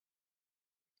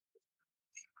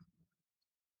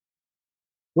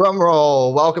Drum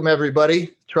roll. Welcome,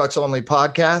 everybody. Trucks Only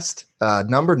Podcast,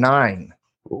 number 9.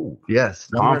 Oh, yes.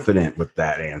 Confident with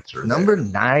that answer. Number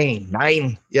 9.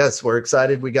 9. Yes, we're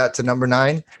excited. We got to number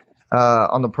 9.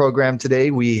 On the program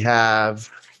today, we have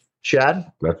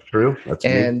Shad. That's true. That's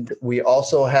and me. We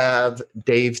also have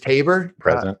Dave Tabor.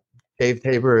 Present. Dave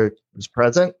Tabor is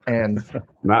present. And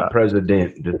not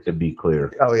president, just to be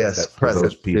clear. Oh, yes. That's for present.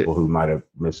 those people who might have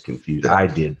misconfused. I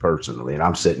did personally, and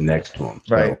I'm sitting next to him.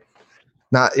 So. Right.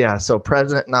 So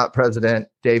president, not president,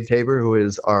 Dave Tabor, who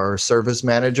is our service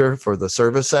manager for the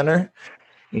service center.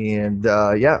 And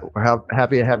we're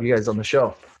happy to have you guys on the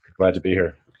show. Glad to be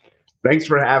here. Thanks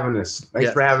for having us.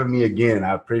 Thanks for having me again.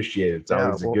 I appreciate it. It's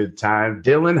always a good time.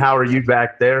 Dylan, how are you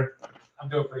back there? I'm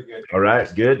doing pretty good. All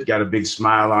right, good. Got a big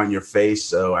smile on your face,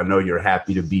 so I know you're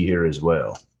happy to be here as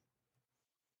well.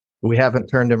 We haven't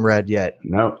turned him red yet.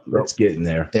 No, let's get in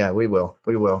there. Yeah, we will.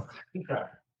 Okay.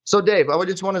 So, Dave, I would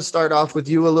just want to start off with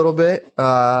you a little bit.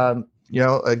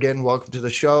 Again, welcome to the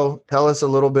show. Tell us a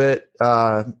little bit,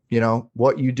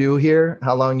 what you do here,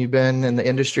 how long you've been in the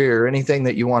industry, or anything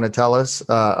that you want to tell us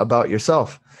about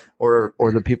yourself or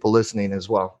the people listening as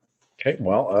well. Okay.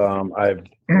 Well, I've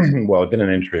been in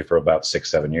the industry for about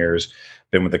 6-7 years.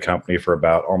 Been with the company for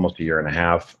about almost a year and a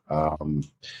half.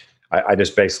 I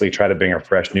just basically try to bring a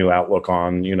fresh new outlook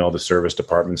on, the service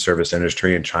department, service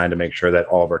industry, and trying to make sure that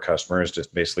all of our customers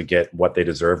just basically get what they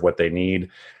deserve, what they need,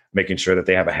 making sure that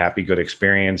they have a happy, good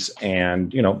experience,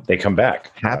 and, they come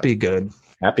back. Happy, good.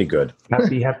 Happy, good.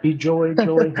 Happy, joy,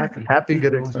 happy. Happy,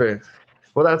 good experience.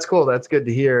 Well, that's cool. That's good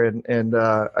to hear. And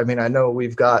I know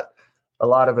we've got a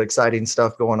lot of exciting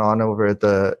stuff going on over at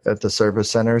the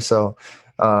service center. So,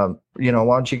 why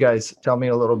don't you guys tell me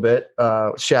a little bit?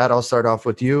 Shad, I'll start off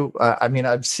with you.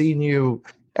 I've seen you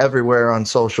everywhere on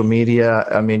social media.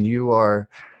 You are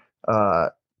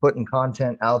putting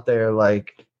content out there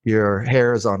like your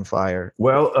hair is on fire.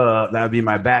 Well, that would be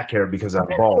my back hair because I'm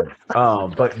bald.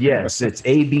 But yes, it's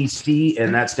ABC,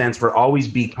 and that stands for Always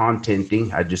Be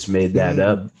Contenting. I just made that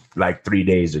up like 3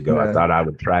 days ago. Yeah. I thought I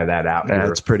would try that out.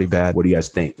 That's pretty bad. What do you guys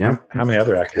think? Yeah. How many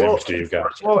other academics do you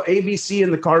got? Well, ABC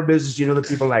in the car business, the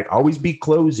people like always be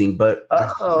closing, but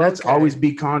that's okay. Always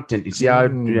be content. You see, I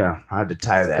had to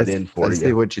tie that in for you.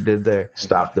 See what you did there.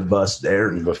 Stop the bus there.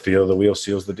 And The feel of the wheel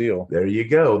seals the deal. there you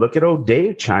go. Look at old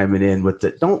Dave chiming in with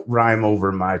it. Don't rhyme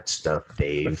over my stuff,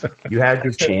 Dave. You had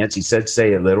your chance. He said,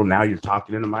 say a little. Now you're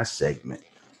talking into my segment.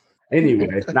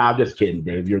 Anyway, I'm just kidding,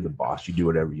 Dave. You're the boss. You do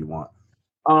whatever you want.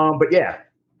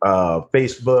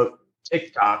 Facebook,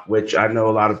 TikTok, which I know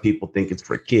a lot of people think it's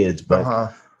for kids,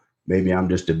 but maybe I'm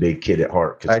just a big kid at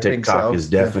heart because TikTok is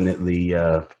definitely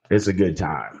it's a good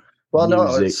time. Well,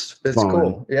 Music, it's fun.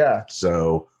 cool. Yeah.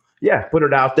 So put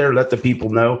it out there, let the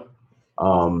people know.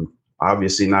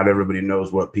 Obviously not everybody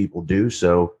knows what people do,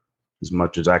 so as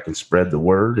much as I can spread the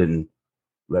word and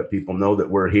let people know that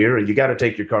we're here, and you got to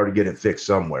take your car to get it fixed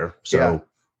somewhere. So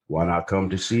why not come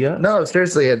to see us? No,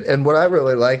 seriously. And what I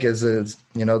really like is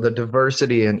the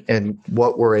diversity and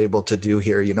what we're able to do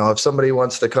here. If somebody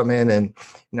wants to come in and,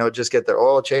 just get their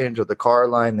oil change or the car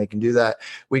line, they can do that.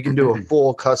 We can do a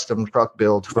full custom truck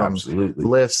build from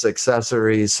lifts,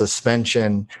 accessories,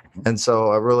 suspension. And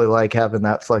so I really like having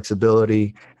that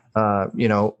flexibility.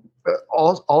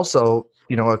 Also,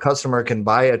 a customer can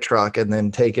buy a truck and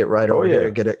then take it right over there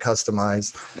and get it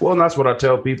customized. Well, and that's what I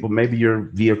tell people. Maybe your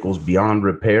vehicle's beyond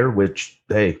repair, which,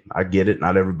 hey, I get it.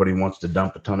 Not everybody wants to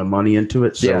dump a ton of money into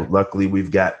it. So luckily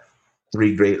we've got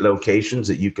 3 great locations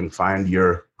that you can find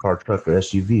your car, truck, or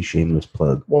SUV. Shameless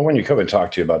plug. Well, when you come and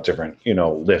talk to you about different,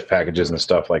 lift packages and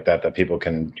stuff like that people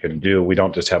can do, we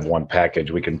don't just have one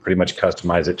package. We can pretty much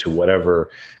customize it to whatever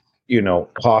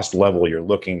cost level you're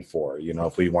looking for.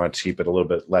 If we want to keep it a little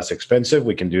bit less expensive,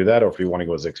 we can do that. Or if you want to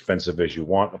go as expensive as you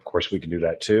want, of course, we can do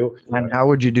that too. And how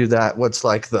would you do that? What's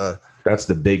like that's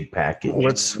the big package.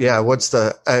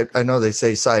 I know they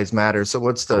say size matters. So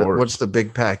what's the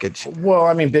big package?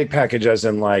 Well, big package as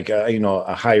in like,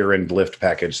 a higher end lift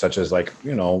package, such as like,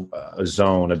 a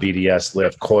zone, a BDS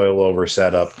lift, coilover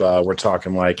setup. We're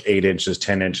talking like 8 inches,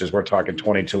 10 inches. We're talking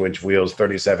 22-inch wheels,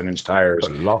 37-inch tires.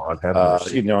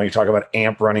 You talk about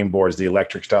amp running boards, the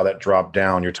electric style that drop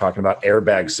down. You're talking about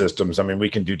airbag systems.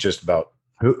 We can do just about.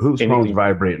 Whose phone's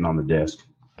vibrating on the desk?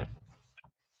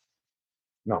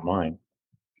 Not mine.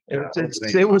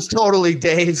 It was totally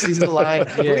Dave's. He's lying.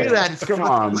 Look at that. Come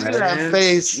on, look man. at that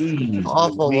face. Jeez,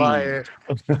 awful liar.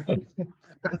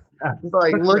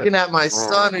 Like looking at my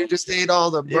son who just ate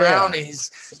all the brownies.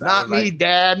 Not me,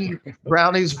 Dad.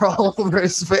 Brownies were all over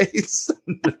his face.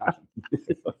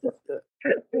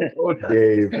 Oh,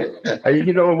 Dave. Hey,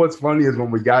 you know what's funny is when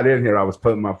we got in here, I was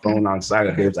putting my phone on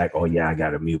silent. Dave's like, "Oh yeah, I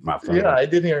got to mute my phone." Yeah, I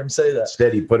didn't hear him say that.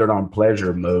 Instead, he put it on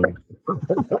pleasure mode.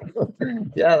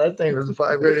 Yeah, that thing was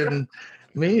vibrating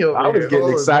me over I was here. getting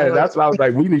Holy excited. moly. That's why I was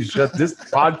like, "We need to shut this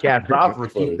podcast off or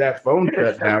keep that phone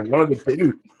shut down." One of the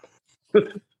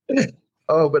two.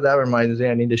 Oh, but that reminds me,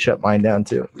 I need to shut mine down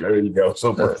too. There you go.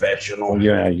 So professional. Oh,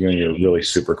 yeah, you and your really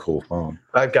super cool phone.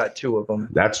 I've got two of them.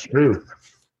 That's true.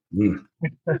 You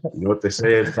know what they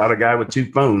say about a guy with two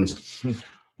phones?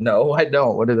 No, I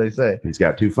don't. What do they say? He's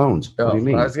got two phones. What do you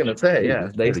mean? I was gonna say, yeah.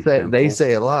 It's They pretty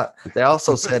say simple. a lot. They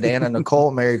also said Anna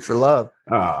Nicole married for love.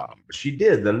 She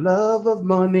did. The love of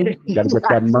money. You gotta get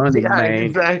that money, Yeah, man.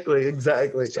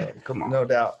 exactly. So, come on. No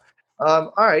doubt.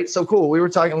 All right, so cool. We were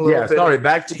talking a little bit. Sorry,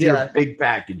 back to Yeah. your big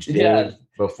package, Dave, Yeah.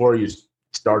 before you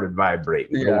started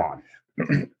vibrating. Go Yeah. on.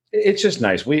 It's just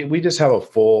nice. We just have a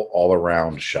full all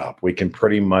around shop. We can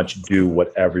pretty much do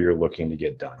whatever you're looking to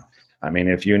get done. I mean,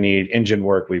 if you need engine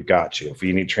work, we've got you. If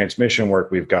you need transmission work,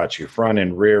 we've got you. Front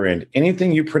end, rear end,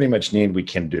 anything you pretty much need, we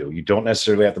can do. You don't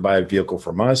necessarily have to buy a vehicle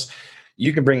from us.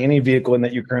 You can bring any vehicle in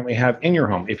that you currently have in your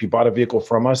home. If you bought a vehicle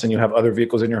from us and you have other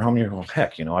vehicles in your home, you're going,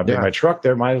 heck, I bring my truck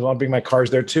there. Might as well bring my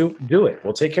cars there too. Do it.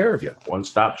 We'll take care of you.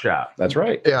 One-stop shop. That's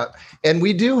right. Yeah, and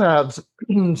we do have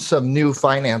some new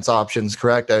finance options.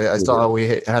 Correct? I saw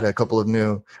we had a couple of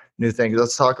new things.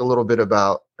 Let's talk a little bit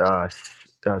about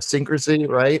Synchrony,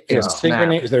 right? Yeah,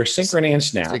 Snap. there's Synchrony and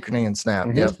Snap. Synchrony and Snap.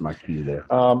 Mhm. Yep. That's my key there.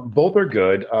 Both are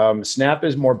good. Snap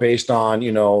is more based on,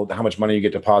 how much money you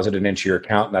get deposited into your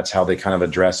account. And that's how they kind of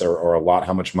address or allot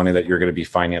how much money that you're going to be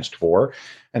financed for.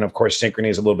 And of course, Synchrony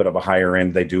is a little bit of a higher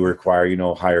end. They do require,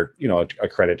 higher, a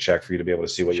credit check for you to be able to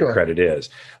see what your credit is.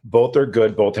 Both are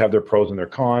good. Both have their pros and their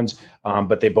cons,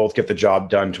 but they both get the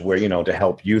job done to where, to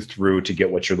help you through to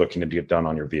get what you're looking to get done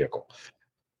on your vehicle.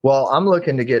 Well, I'm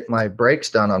looking to get my brakes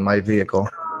done on my vehicle.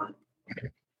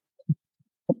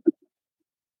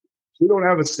 We don't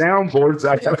have a soundboard.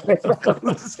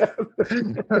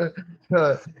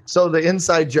 So the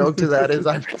inside joke to that is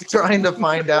I'm trying to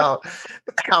find out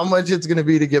how much it's going to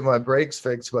be to get my brakes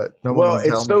fixed, but no one will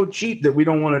tell it's me. so cheap that we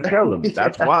don't want to tell them.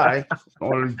 That's why I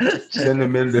want to send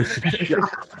them in the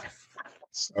shop.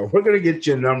 So we're going to get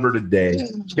you a number today.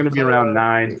 It's going to be around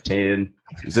 9, 10.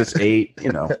 Is this 8?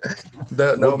 No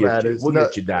we'll matters. We'll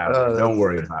get you down. Don't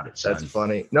worry about it, son. That's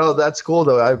funny. No, that's cool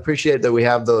though. I appreciate that we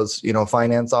have those,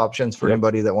 finance options for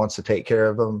anybody that wants to take care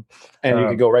of them. And you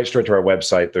can go right straight to our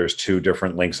website. There's 2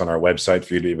 different links on our website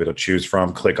for you to be able to choose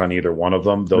from. Click on either one of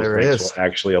them. Those links will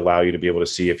actually allow you to be able to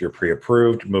see if you're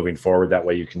pre-approved moving forward. That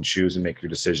way you can choose and make your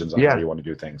decisions on how you want to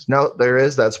do things. No, there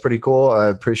is. That's pretty cool. I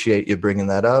appreciate you bringing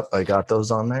that up. I got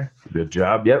those on there. Good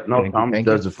job. Yep. No, Tom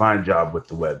does a fine job with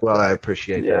the web. Well, I appreciate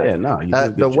that. Yeah, no.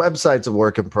 The website's a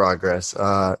work in progress.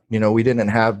 We didn't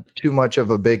have too much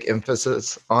of a big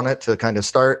emphasis on it to kind of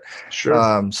start.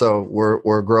 Sure. So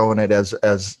we're growing it as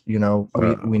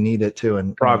we need it to.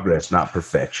 And progress, not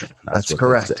perfection. That's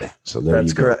correct. So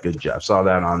that's correct. Good job. Saw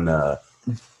that on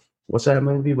what's that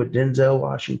movie with Denzel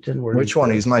Washington? Which one?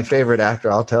 He's my favorite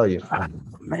actor. I'll tell you. Oh,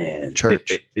 man,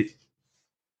 Church.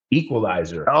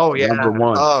 Equalizer. Oh yeah. Number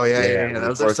 1. Oh yeah.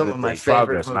 Those are some of my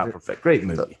favorite. Progress, not perfect. Great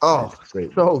movie. Oh,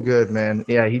 great. So good, man.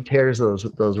 Yeah, he tears those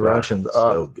Russians up.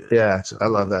 So good. Yeah, I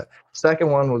love that. Second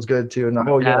one was good too.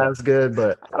 Not as good,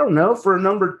 but I don't know. For a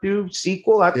number 2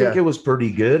 sequel, I think it was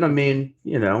pretty good. I mean,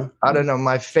 I don't know.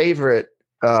 My favorite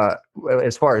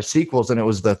as far as sequels, and it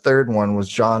was the third one, was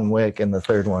John Wick, and the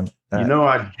third one.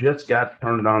 I just got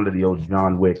turned on to the old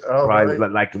John Wick. Really?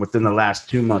 Like within the last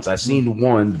 2 months. I've seen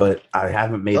 1, but I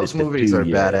haven't made those it to movies 2 are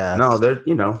yet. badass. No, they're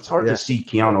it's hard to see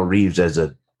Keanu Reeves as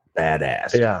a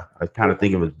badass. Yeah, I kind of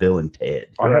think it was Bill and Ted.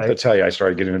 I have to tell you, I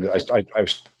started getting into. I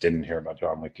didn't hear about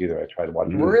John Wick either. I tried to watch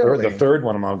Really? the third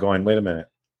one. I'm going. Wait a minute.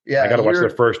 Yeah, I got to watch the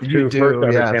first 2 first to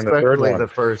understand the third one. The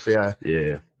first, yeah.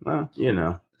 Yeah. Well,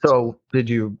 So did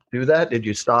you do that? Did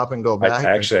you stop and go back?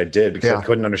 I did because I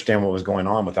couldn't understand what was going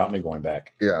on without me going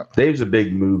back. Yeah. Dave's a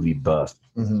big movie buff.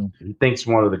 Mm-hmm. He thinks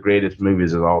one of the greatest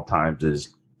movies of all times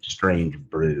is Strange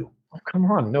Brew. Oh,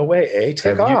 come on. No way,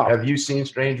 Take off. Have you seen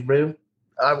Strange Brew?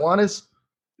 I want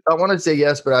to say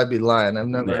yes, but I'd be lying. I've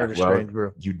never heard of Strange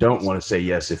Brew. You don't want to say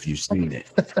yes if you've seen it.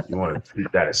 You want to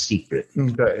keep that a secret.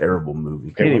 Okay. Terrible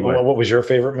movie. Okay, Anyway, what was your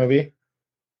favorite movie?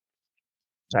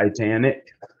 Titanic.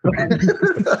 I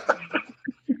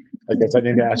guess I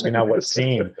need to ask you now what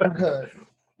scene.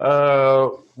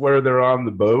 Where they're on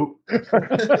the boat.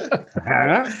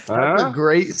 That's a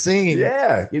great scene.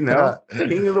 Yeah, King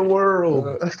of the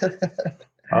world.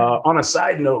 On a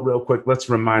side note, real quick, let's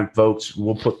remind folks,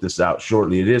 we'll put this out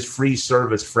shortly. It is Free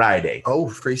Service Friday. Oh,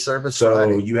 Free Service So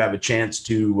Friday. you have a chance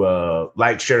to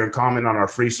like, share, and comment on our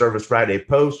Free Service Friday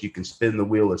post. You can spin the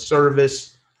wheel of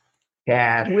service.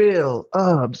 Cash. Wheel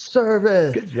of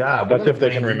Service. Good job. That's if they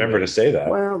can remember to say that.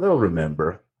 Well, they'll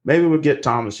remember. Maybe we'll get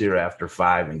Thomas here after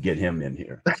 5 and get him in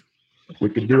here. We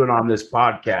could do it on this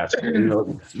podcast. You know, it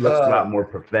looks a lot more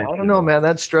professional. I don't know, man.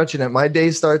 That's stretching it. My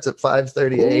day starts at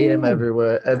 5:30 a.m.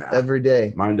 every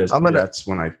day. Mine does. That's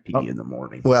when I pee in the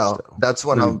morning. Well, that's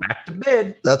when I'm back to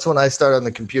bed. That's when I start on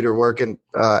the computer working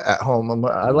at home.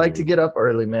 I like to get up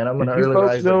early, man. I'm an Did you early folks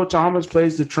riser. know Thomas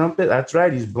plays the trumpet? That's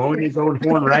right. He's blowing his own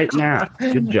horn right now.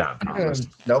 Good job, Thomas.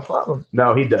 No problem.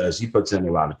 No, he does. He puts in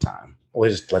a lot of time. Well,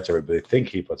 he just lets everybody think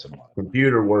he puts them on.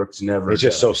 Computer works never. He's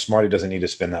just does. so smart. He doesn't need to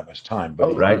spend that much time.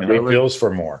 But right, he really? feels for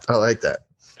more. I like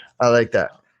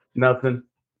that. Nothing.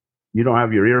 You don't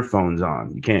have your earphones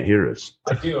on. You can't hear us.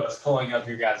 I do. I was pulling up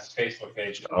your guys' Facebook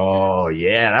page. Oh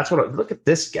yeah, that's what. Look at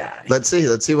this guy. Let's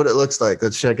see what it looks like.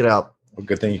 Let's check it out. Well,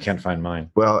 good thing you can't find mine.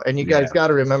 Well, and you guys got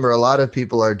to remember, a lot of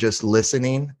people are just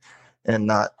listening and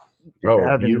not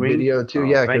having the video too.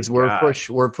 Yeah, because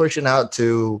we're pushing out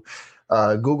to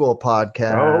Google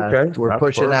Podcast. Oh, okay. We're That's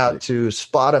pushing out perfect. to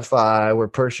Spotify. We're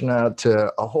pushing out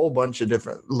to a whole bunch of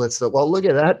different lists. Well, look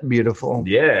at that, beautiful.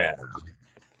 Yeah.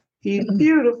 He's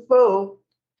beautiful.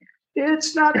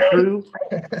 It's not true.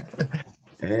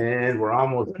 And we're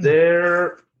almost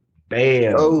there.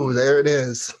 Bam. Oh, there it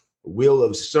is. Wheel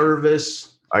of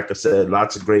Service. Like I said,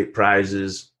 lots of great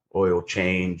prizes. Oil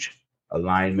change,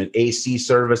 alignment, AC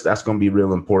service. That's going to be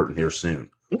real important here soon.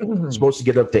 It's supposed to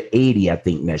get up to 80, I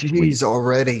think, next week. Jeez,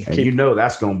 already. And you know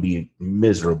that's going to be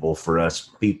miserable for us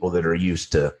people that are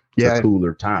used to the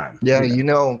cooler time. Yeah, you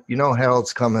know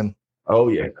Harold's coming. Oh,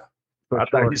 yeah. I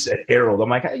thought you said Harold. I'm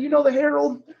like, hey, you know the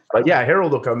Harold? But yeah,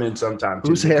 Harold will come in sometime too.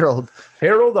 Who's Harold?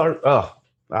 Harold? I'll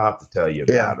have to tell you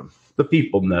about him. The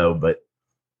people know, but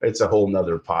it's a whole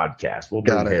nother podcast. We'll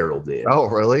bring Harold in. Oh,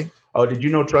 really? Oh, did you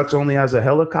know Trucks Only has a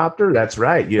helicopter? That's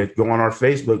right. You go on our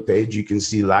Facebook page. You can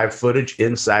see live footage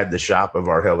inside the shop of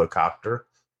our helicopter.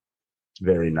 It's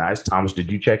very nice. Thomas, did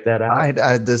you check that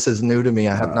out? This is new to me.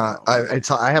 I have not.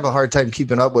 I have a hard time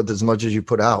keeping up with as much as you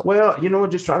put out. Well, you know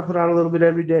what? Just try to put out a little bit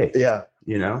every day. Yeah.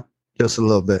 You know? Just a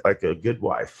little bit. Like a good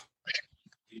wife.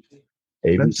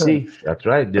 ABC. That's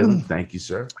right, Dylan. Thank you,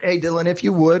 sir. Hey, Dylan, if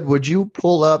you would you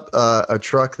pull up a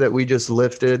truck that we just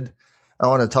lifted? I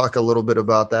want to talk a little bit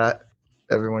about that.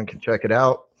 Everyone can check it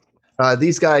out.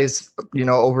 These guys,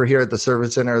 over here at the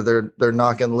service center, they're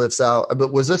knocking lifts out.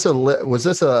 But was this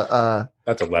a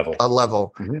That's a level. A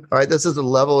level. Mm-hmm. All right, this is a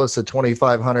level. It's a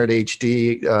 2500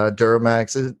 HD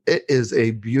Duramax. It is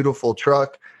a beautiful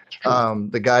truck.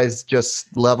 The guys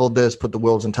just leveled this, put the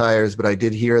wheels and tires, but I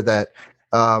did hear that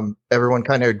everyone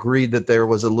kind of agreed that there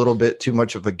was a little bit too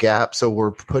much of a gap, so we're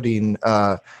putting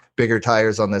bigger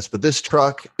tires on this. But this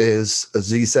truck is a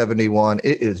Z71.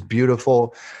 It is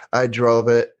beautiful. I drove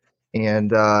it,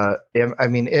 and I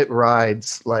mean, it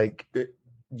rides like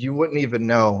you wouldn't even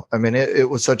know. I mean, it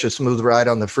was such a smooth ride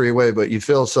on the freeway, but you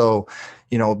feel so,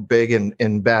 big and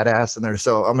badass in there.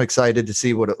 So I'm excited to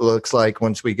see what it looks like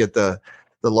once we get the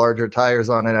larger tires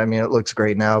on it. I mean, it looks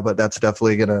great now, but that's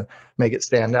definitely going to make it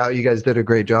stand out. You guys did a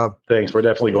great job. Thanks. We're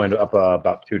definitely going to up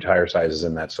about 2 tire sizes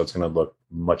in that, so it's going to look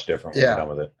much different when we're done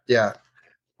with it. Yeah.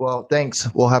 Well, thanks.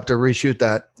 We'll have to reshoot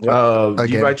that. Do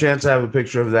you by chance have a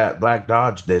picture of that black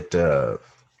Dodge that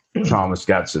Thomas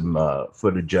got some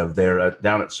footage of there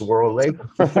down at Saguaro Lake?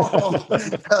 Those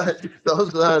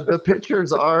the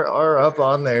pictures are up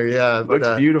on there. Yeah,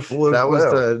 Looks beautiful. That was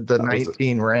the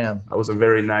 19 Ram. That was a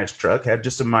very nice truck. Had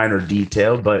just a minor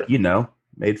detail, but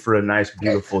made for a nice,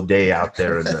 beautiful day out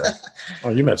there. In the Oh,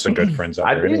 you met some good friends out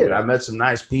there. I did. Anyway. I met some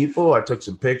nice people. I took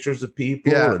some pictures of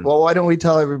people. Yeah. And, Well, why don't we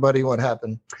tell everybody what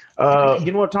happened?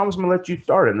 you know what, Thomas? I'm gonna let you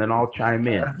start, and then I'll chime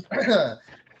in.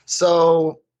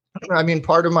 So, I mean,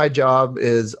 part of my job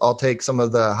is I'll take some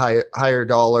of the higher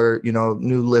dollar,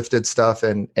 new lifted stuff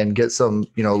and get some,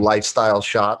 lifestyle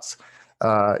shots,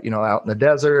 out in the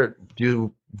desert,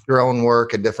 do drone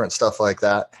work and different stuff like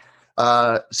that.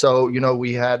 So,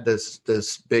 we had this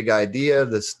big idea.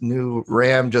 This new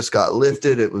Ram just got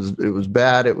lifted. It was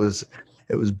bad. It was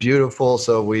beautiful.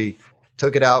 So we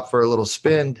took it out for a little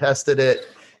spin, tested it,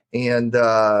 and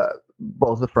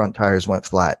both the front tires went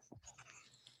flat.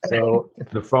 So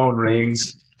the phone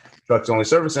rings. Trucks Only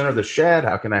Service Center, the Shad.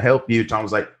 How can I help you?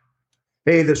 Tom's like,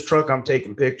 hey, this truck I'm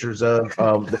taking pictures of.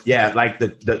 Like the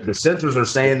sensors are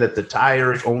saying that the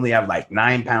tires only have like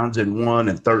 9 pounds in one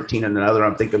and 13 in another.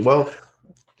 I'm thinking, well,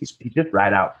 he's just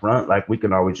right out front. Like we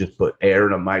can always just put air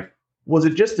in them. Like, was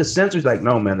it just the sensors? Like,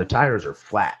 no, man, the tires are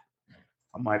flat.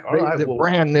 I'm like, all right, They're well,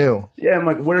 brand new. yeah. I'm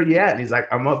like, where are you at? And he's like,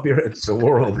 I'm up here at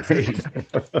Saguaro Lake.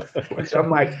 Which I'm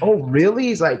like, oh, really?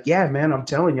 He's like, yeah, man, I'm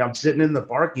telling you, I'm sitting in the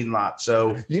parking lot.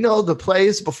 So, You know, the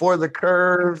place before the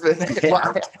curve. And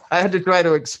Yeah. I had to try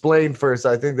to explain first.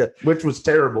 I think that which was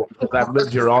terrible because I've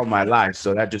lived here all my life.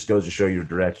 So that just goes to show your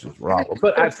directions were awful.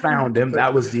 But I found him.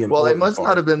 That was the well, important it must part.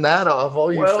 not have been that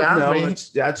awful. You Well, found no, me.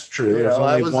 that's true. You There's know,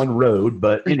 I only was- one road.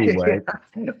 But anyway,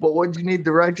 But what did you need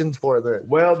directions for there?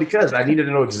 well, because I needed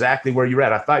to know exactly where you're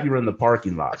at. I thought you were in the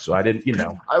parking lot. So I didn't,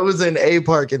 I was in a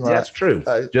parking lot. That's true.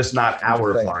 Just not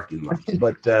our Interesting. parking lot.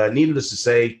 But needless to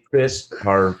say, Chris,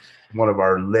 one of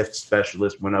our lift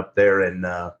specialists, went up there and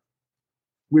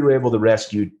we were able to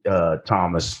rescue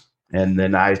Thomas. And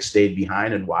then I stayed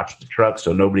behind and watched the truck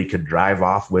so nobody could drive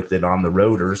off with it on the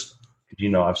rotors. You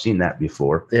know, I've seen that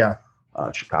before. Yeah.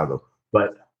 Chicago.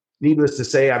 But needless to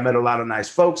say, I met a lot of nice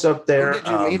folks up there. Who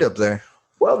did you meet up there?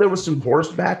 Well, there was some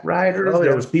horseback riders. Oh, yeah.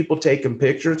 There was people taking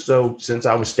pictures. So since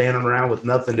I was standing around with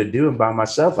nothing to do and by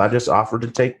myself, I just offered to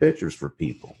take pictures for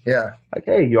people. Yeah. Like,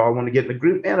 hey, y'all want to get in the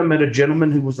group? And I met a gentleman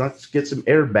who was like, let's get some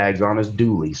airbags on his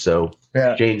dually. So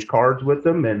Yeah. exchange cards with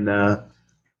them, and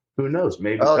who knows?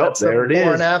 Maybe Oh, there it before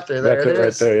and is. after. There That's it it right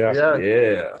is. there, yeah.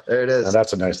 Yeah, There it Now, is.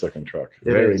 that's a nice looking truck.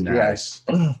 It very is, nice.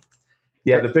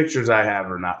 Yeah, the pictures I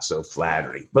have are not so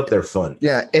flattering, but they're fun.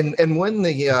 Yeah, and when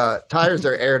the tires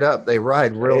are aired up, they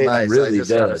ride real It nice. really I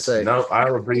just gotta does. say. No, I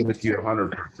agree with you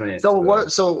 100%. So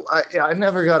what? So I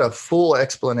never got a full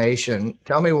explanation.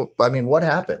 Tell me. I mean, what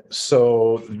happened?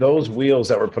 So those wheels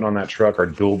that were put on that truck are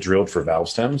dual drilled for valve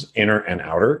stems, inner and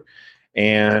outer.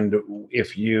 And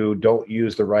if you don't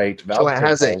use the right valve So it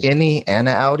has an holes- innie and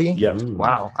an outie. Yep. Mm.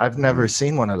 Wow, I've never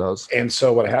seen one of those. And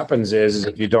so what happens is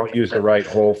if you don't use the right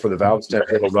hole for the valve stem,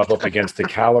 it'll rub up against the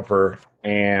caliper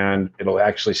and it'll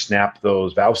actually snap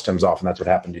those valve stems off. And that's what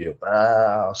happened to you.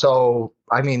 Wow. So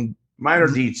I mean, Minor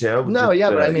detail. no, yeah,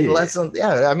 but I mean, yeah. lesson.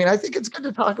 Yeah, I mean, I think it's good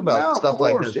to talk about No, of stuff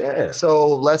like course, this. yeah. So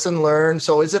lesson learned.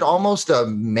 So is it almost a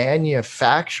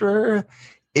manufacturer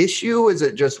issue? Is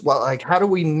it just like how do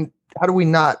we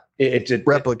not It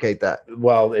replicate that?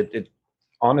 well, it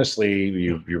honestly,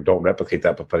 you don't replicate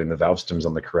that by putting the valve stems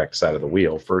on the correct side of the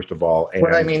wheel, first of all. And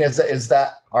But I mean, is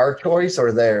that our choice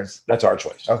or theirs? that's our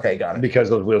choice. Okay, got it. Because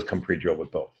those wheels come pre-drilled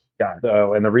with both. Got it.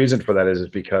 So, and the reason for that is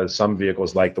because some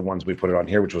vehicles, like the ones we put it on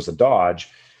here, which was the Dodge,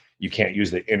 you can't use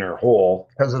the inner hole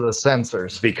Because of the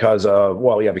sensors. because of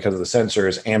because of the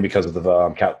sensors and because of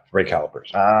the brake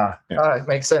calipers. Ah, Yeah. it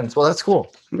makes sense. Well, that's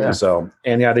cool. Yeah. So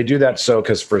they do that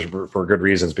because for good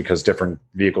reasons, because different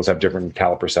vehicles have different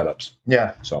caliper setups.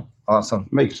 Yeah. So Awesome.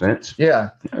 Makes sense. Yeah.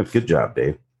 Yeah, good job,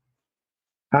 Dave.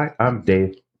 Hi, I'm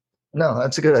Dave. No,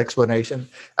 that's a good explanation.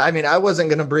 I mean, I wasn't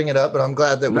going to bring it up, but I'm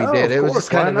glad that we No, did. of It was course,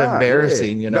 just kind of why not?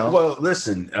 embarrassing, Yeah. you know? No, well,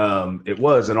 listen, it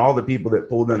was, and all the people that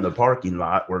pulled in the parking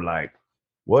lot were like,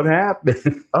 "What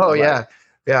happened?" Oh, Like, yeah.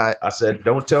 Yeah. I said,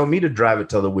 "Don't tell me to drive it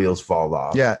till the wheels fall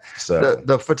off." Yeah. So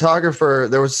The photographer,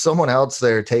 there was someone else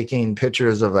there taking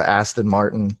pictures of an Aston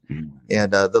Martin,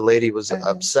 and the lady was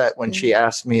upset when she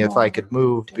asked me if I could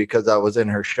move because I was in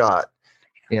her shot.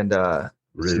 And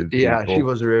rude. yeah, people. she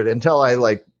was rude until I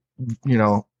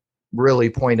really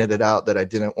pointed it out that I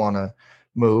didn't want to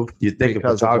move. You'd think a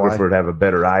because of photographer why. would have a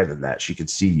better eye than that. She could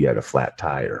see you had a flat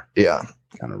tire. Yeah.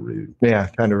 Kind of rude. Yeah.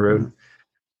 Kind of rude.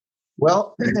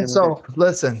 Well, so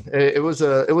listen, it was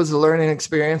a learning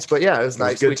experience, but yeah, it was was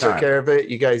nice. a good We took time. care of it.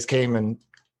 You guys came and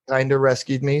kind of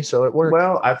rescued me, so it worked.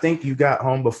 Well, I think you got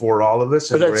home before all of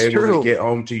us, and But were that's able true. to get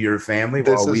home to your family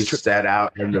This while we is true. sat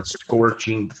out in the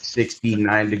scorching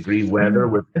 69-degree weather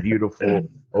with beautiful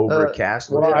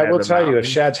overcast. well, looking I at will the tell you, if mountains.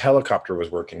 Shad's helicopter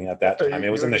was working at that time, it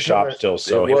was in the shop still,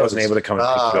 so It he was. wasn't able to come and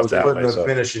pick Ah, it I up was that putting way. the So.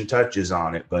 finishing touches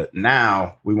on it, but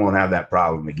now we won't have that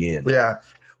problem again. Yeah.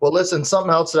 Well, listen,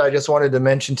 something else that I just wanted to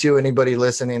mention to anybody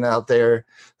listening out there.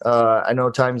 I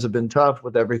know times have been tough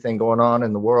with everything going on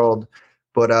in the world,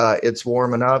 but it's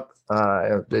warming up.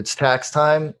 It's tax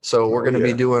time. So we're Oh, going to be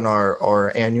yeah. doing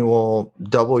our annual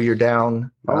double your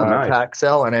down Oh, nice. tax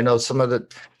sale. And I know some of the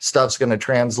stuff's going to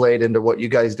translate into what you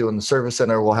guys do in the service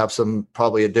center. We'll have some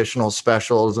probably additional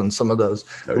specials, and some of those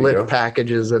There you lift go.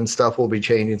 packages and stuff will be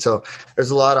changing. So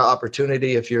there's a lot of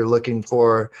opportunity if you're looking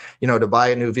for, to buy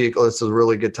a new vehicle. This is a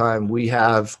really good time. We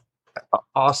have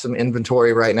awesome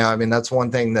inventory right now. I mean, that's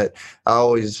one thing that I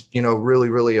always, really,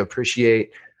 really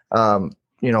appreciate.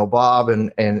 Bob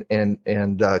and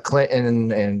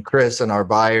Clinton and Chris and our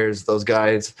buyers, those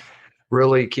guys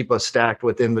really keep us stacked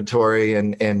with inventory,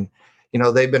 and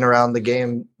they've been around the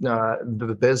game,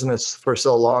 the business for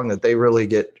so long that they really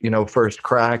get, first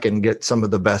crack and get some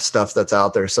of the best stuff that's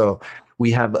out there. So we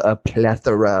have a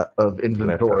plethora of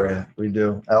inventory. We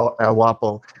do. El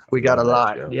Wapo. We got a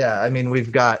lot. Yeah. I mean,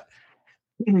 we've got,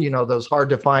 those hard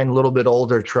to find, little bit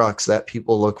older trucks that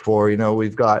people look for.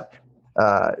 We've got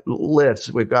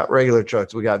lifts, we've got regular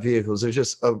trucks, we got vehicles. There's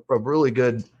just a really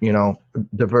good,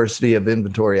 diversity of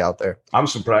inventory out there. I'm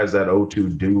surprised that 02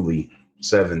 Dually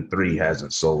 7.3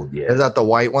 hasn't sold yet. Is that the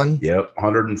white one? Yep.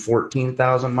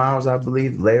 114,000 miles, I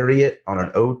believe. Lariat on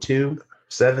an 02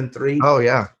 7.3. Oh,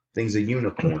 yeah. Thing's a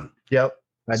unicorn. Yep.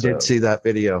 I did see that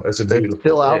video. It's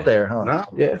still out there, huh? No,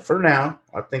 yeah, for now.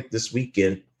 I think this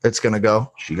weekend it's gonna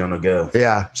go. She's gonna go.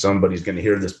 Yeah. Somebody's gonna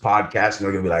hear this podcast and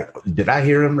they're gonna be like, "Did I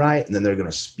hear him right?" And then they're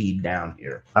gonna speed down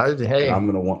here. Hey, I'm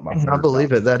gonna want my. I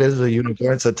believe it. That is a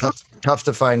unicorn. It's a tough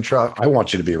to find truck. I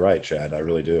want you to be right, Chad. I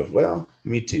really do. Well,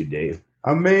 me too, Dave.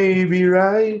 I may be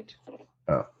right.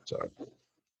 Oh, sorry.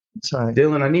 Sorry,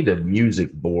 Dylan, I need a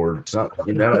music board,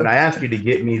 something, and I asked you to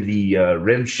get me the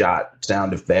rim shot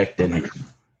sound effect, and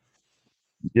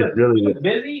just really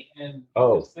busy, and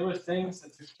there was things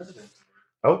that took precedence.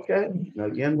 Okay.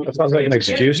 Again, that sounds like an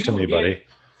excuse to me, buddy.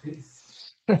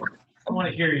 I want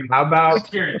to hear you. How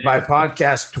about by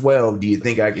podcast 12? Do you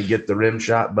think I could get the rim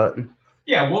shot button?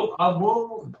 Yeah, we'll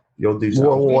You'll do something.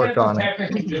 We'll work on it.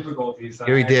 Technical difficulties.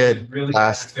 We did really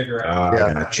last. Figure out.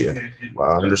 I got you.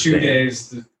 Well, I understand. 2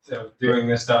 days of doing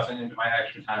this stuff and into my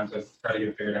extra time to try to get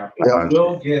it figured out. Yeah.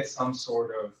 We'll get some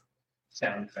sort of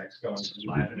sound effects going.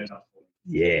 I have it enough.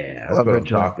 Yeah, that's what I'm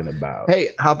talking about. Hey,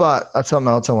 how about something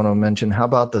else I want to mention? How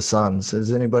about the Suns?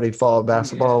 Does anybody follow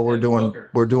basketball? We're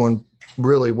doing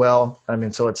really well. I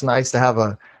mean, so it's nice to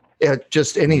have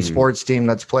just any sports team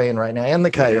that's playing right now, and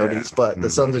the Coyotes, but the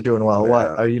Suns are doing well. What?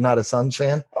 Are you not a Suns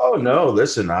fan? Oh no,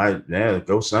 listen,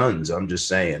 go Suns. I'm just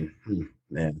saying,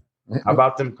 man. How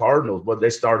about them Cardinals? What, they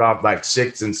start off like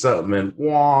 6 and something, and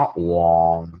wah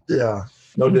wah. Yeah.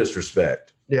 No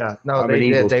disrespect. Yeah, no, I'm an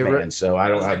Eagles fan, so I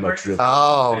don't have much.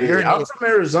 I'm from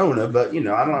Arizona, but I don't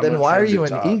have. Then much why are you an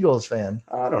talk. Eagles fan?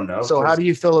 I don't know. So how do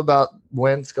you feel about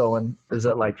Wentz going? Is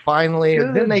it like finally?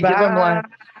 Didn't they give him like?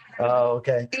 Oh,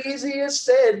 okay. Easier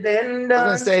said than done.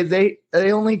 I was gonna say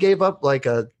they only gave up like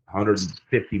a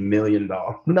 $150 million.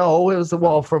 No, it was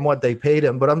from what they paid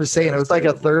him. But I'm just saying it was like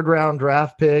a 3rd round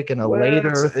draft pick and a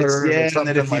later third. Yeah, or something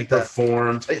and then if like he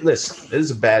performed, hey, listen, this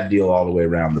is a bad deal all the way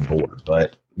around the board.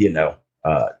 But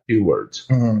 2 words.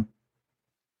 Mm-hmm.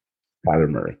 Kyler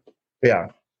Murray. Yeah.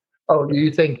 Oh, do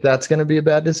you think that's going to be a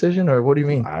bad decision, or what do you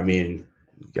mean? I mean,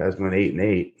 you guys went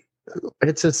 8-8.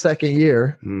 It's his 2nd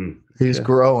year. He's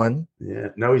growing. Yeah.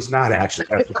 No, he's not actually.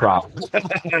 That's the problem.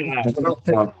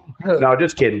 No,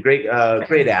 just kidding. Great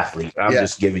athlete. I'm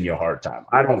just giving you a hard time.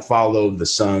 I don't follow the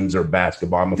Suns or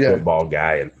basketball. I'm a football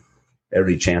guy, and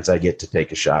every chance I get to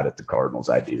take a shot at the Cardinals,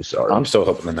 I do. Sorry. I'm still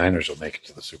hoping the Niners will make it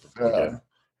to the Super Bowl again.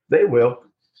 They will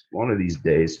one of these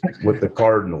days with the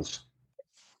Cardinals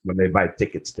when they buy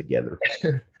tickets together.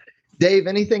 Dave,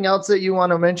 anything else that you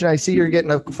want to mention? I see you're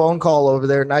getting a phone call over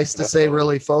there. Nice to say,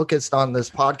 really focused on this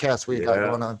podcast we got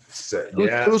going on.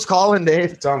 Who's calling,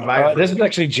 Dave? It's on Viber. This is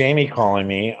actually Jamie calling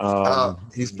me.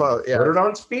 He's probably put it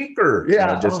on speaker.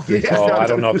 Yeah, I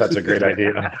don't know if that's a great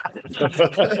idea.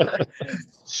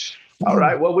 All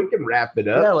right. Well, we can wrap it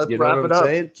up. Yeah, let's wrap it up.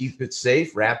 Keep it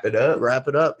safe. Wrap it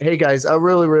up. Hey, guys, I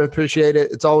really, really appreciate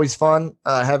it. It's always fun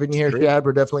having you here, Chad.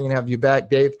 We're definitely going to have you back.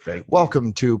 Dave,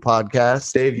 welcome to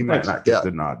podcast. Dave, you might not get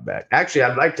the nod back. Actually,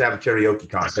 I'd like to have a karaoke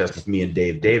contest with me and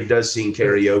Dave. Dave does sing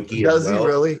karaoke. Does he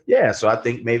really? Yeah. So I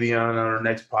think maybe on our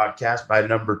next podcast by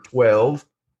number 12,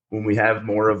 when we have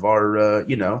more of our,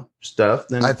 stuff.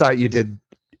 Then I thought you did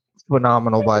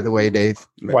phenomenal, by the way, Dave.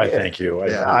 Why, thank you.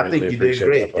 I think you did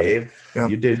great, Dave. Yeah.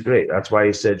 You did great. That's why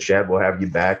he said, Shad, we'll have you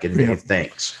back. And Dave,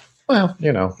 thanks. Well,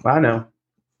 I know.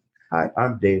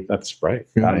 I'm Dave. That's right.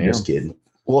 I'm just kidding.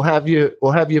 We'll have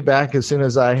you back as soon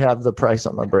as I have the price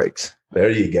on my brakes. There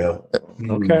you go.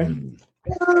 Okay.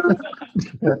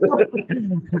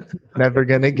 Never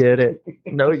gonna get it.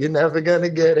 No, you're never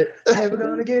gonna get it. Never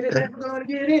gonna get it. Never gonna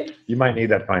get it. You might need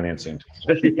that financing.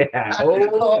 Yeah.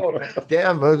 Oh,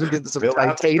 damn! Those are getting some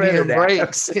titanium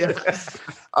brakes. Yeah.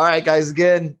 All right, guys.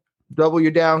 Again, double your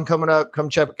down coming up. Come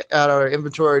check out our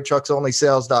inventory,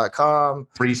 trucksonlysales.com.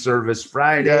 Free service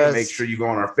Friday. Yes. Make sure you go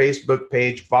on our Facebook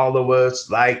page, follow us,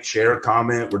 like, share,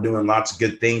 comment. We're doing lots of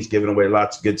good things, giving away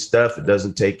lots of good stuff. It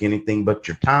doesn't take anything but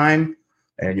your time.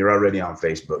 And you're already on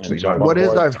Facebook. So what is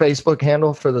our Facebook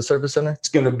handle for the service center? It's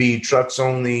going to be Trucks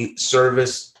Only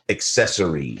Service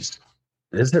Accessories.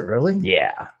 Is it really?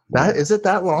 Yeah. Is it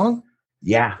that long?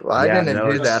 Yeah. Well, I Yeah, didn't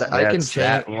no, do that. it's- I can it's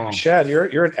that change. long. Shad, you're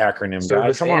an acronym guy.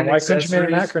 Service Come on, and why couldn't you make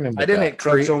an accessories? acronym? I didn't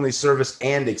Trucks create. only service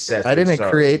and accessories. I didn't Sorry.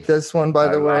 create this one, by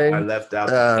the way. I left out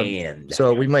Um, the and.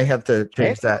 So we may have to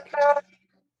change that.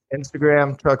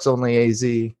 Instagram, trucks only AZ.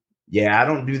 Yeah, I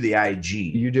don't do the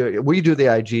IG. You do it. We do the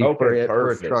IG Okay, for it for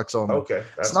perfect. trucks only. Okay,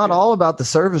 It's not all about the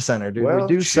service center, dude. Well, we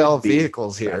do it sell should be.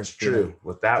 vehicles here. That's true.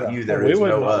 Without you, there we is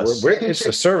would no not. us. It's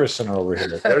the service center over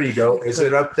here. There you go. Is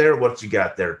it up there? What you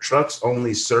got there? Trucks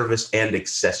only service and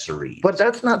accessories. But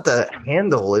that's not the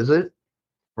handle, is it?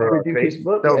 for you could-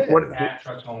 Facebook. no, yeah. what- At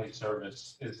Trucks Only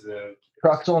Service is the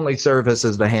Trucks only service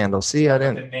is the handle. See, I the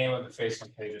didn't. name of the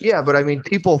Facebook page. Yeah, but I mean,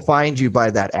 people find you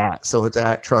by that at, so it's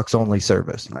at trucks only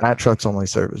service. At trucks only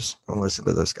service. Don't listen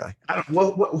to this guy. I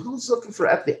don't, who's looking for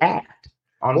at the ad?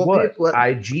 On Well, what? people-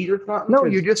 IG or something? No,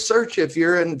 you just search if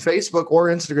you're in Facebook or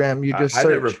Instagram. You just I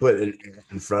search. never put it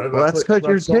in front of it. Well, I that's put 'cause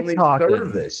you're Trucks Only TikToking.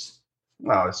 Service.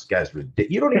 Wow, this guy's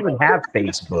ridiculous. You don't even have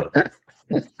Facebook.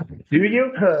 Do you?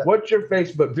 What's your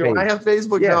Facebook Do page? I have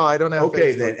Facebook? Yeah. No, I don't have.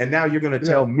 Okay, Facebook. then. And now you're going to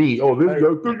tell me, oh, this is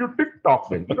your TikTok.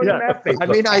 You don't Yeah. even have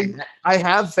Facebook. I mean, I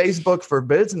have Facebook for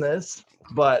business,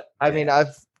 but I mean,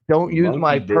 don't use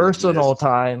my Monkey personal business.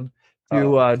 time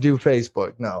to do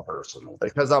Facebook. No, personal.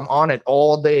 because I'm on it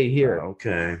all day here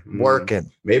Okay.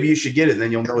 working. Maybe you should get it.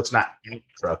 Then you'll know it's not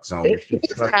trucks only.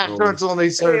 Trucks only Hey,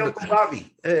 service. Uncle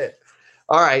Bobby.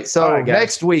 All right, so All right, guys.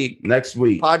 next week, Next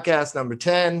week. podcast number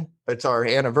 10. It's our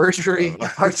anniversary.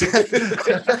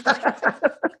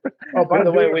 Oh, by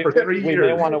the way, we For 3 may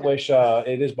years. want to wish.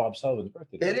 It is Bob Sullivan's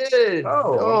birthday. today. It is. Oh,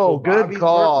 Oh, Uncle good Bobby's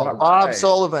call. birthday. Bob Right.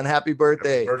 Sullivan, happy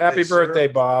birthday. Happy sir. birthday,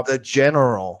 Bob. The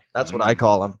General. That's what I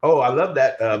call him. Oh, I love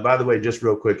that. By the way, just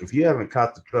real quick, if you haven't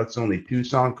caught the Trucks Only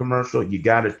Tucson commercial, you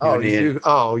got to tune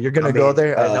Oh, in. you're going to go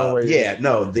there? I know where you're Yeah,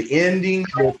 no, the ending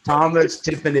with Thomas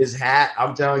tipping his hat.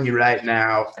 I'm telling you right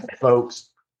now, folks,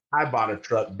 I bought a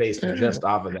truck based just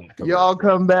off of that. commercial. Y'all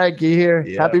come back. You hear?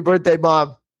 Yeah. Happy birthday,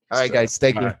 Bob. All right, guys.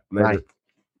 Thank All you. right, later. Bye.